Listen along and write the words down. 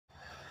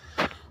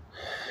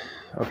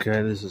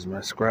Okay, this is my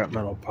scrap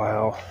metal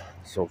pile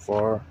so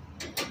far.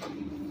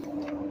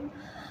 I'm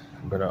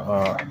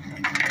gonna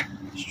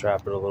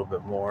strap it a little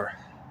bit more.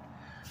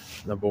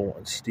 Number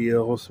one,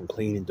 steel, some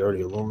clean and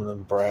dirty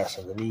aluminum, brass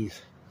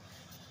underneath,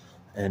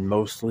 and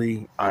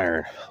mostly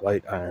iron,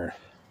 light iron.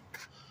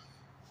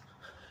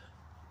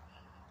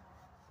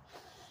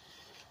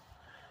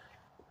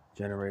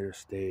 Generator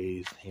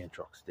stays, hand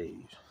truck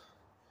stays.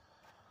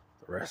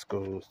 The rest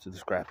goes to the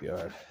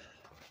scrapyard.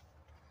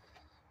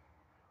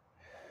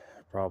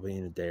 Probably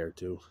in a day or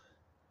two.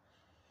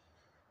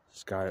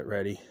 Just got it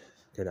ready.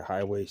 Get a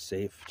highway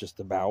safe, just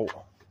about.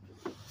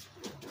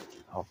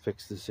 I'll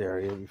fix this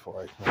area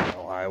before I come on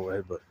the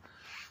highway, but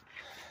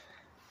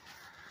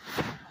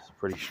it's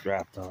pretty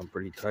strapped on,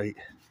 pretty tight.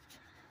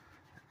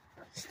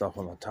 Stuff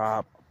on the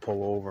top,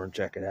 pull over and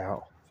check it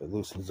out. If it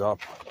loosens up,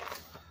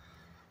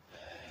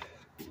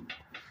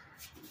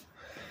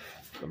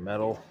 the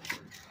metal,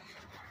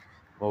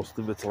 most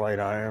of it's light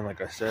iron. Like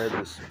I said,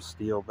 there's some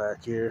steel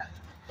back here,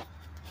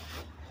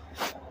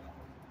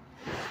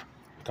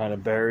 kind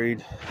of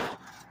buried.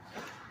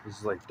 This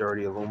is like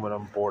dirty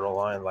aluminum,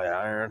 borderline light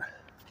iron.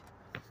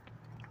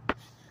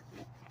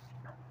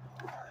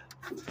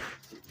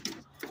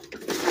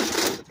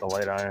 The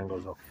light iron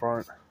goes up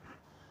front.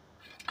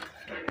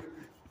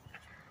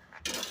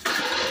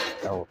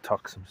 I will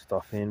tuck some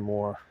stuff in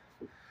more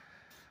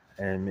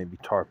and maybe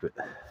tarp it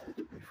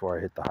before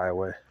I hit the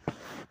highway.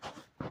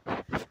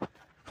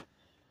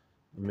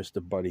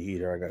 Mr. Buddy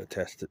heater, I gotta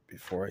test it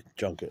before I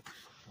junk it.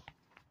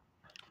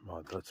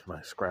 Well, that's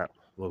my scrap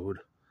load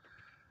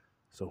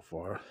so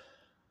far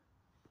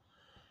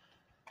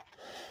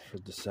for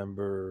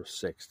December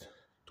 6th,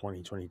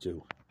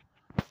 2022.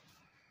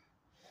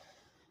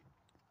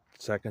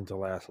 Second to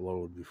last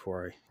load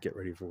before I get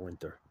ready for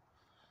winter.